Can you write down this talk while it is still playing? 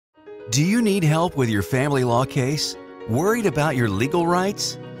Do you need help with your family law case? Worried about your legal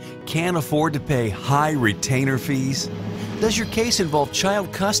rights? Can't afford to pay high retainer fees? Does your case involve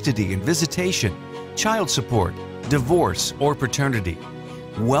child custody and visitation, child support, divorce, or paternity?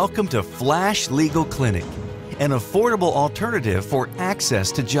 Welcome to Flash Legal Clinic, an affordable alternative for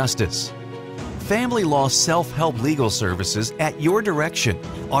access to justice. Family law self-help legal services at your direction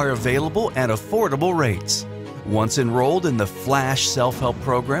are available at affordable rates. Once enrolled in the Flash self-help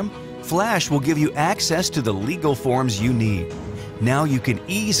program, Flash will give you access to the legal forms you need. Now you can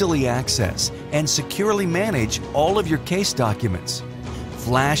easily access and securely manage all of your case documents.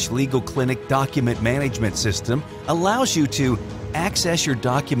 Flash Legal Clinic Document Management System allows you to access your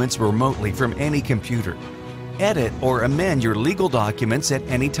documents remotely from any computer, edit or amend your legal documents at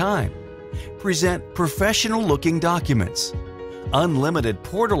any time, present professional-looking documents, unlimited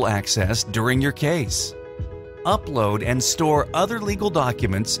portal access during your case, upload and store other legal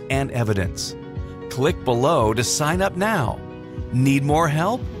documents and evidence. Click below to sign up now. Need more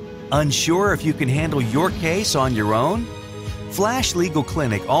help? Unsure if you can handle your case on your own? Flash Legal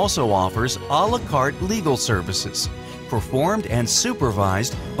Clinic also offers a la carte legal services, performed and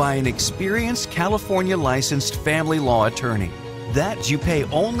supervised by an experienced California licensed family law attorney. That you pay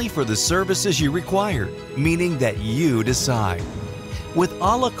only for the services you require, meaning that you decide. With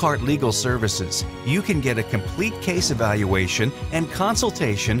a la carte legal services, you can get a complete case evaluation and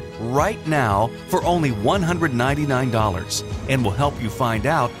consultation right now for only $199 and will help you find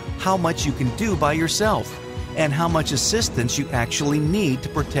out how much you can do by yourself and how much assistance you actually need to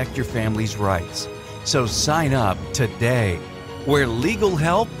protect your family's rights. So sign up today, where legal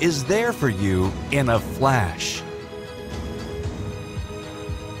help is there for you in a flash.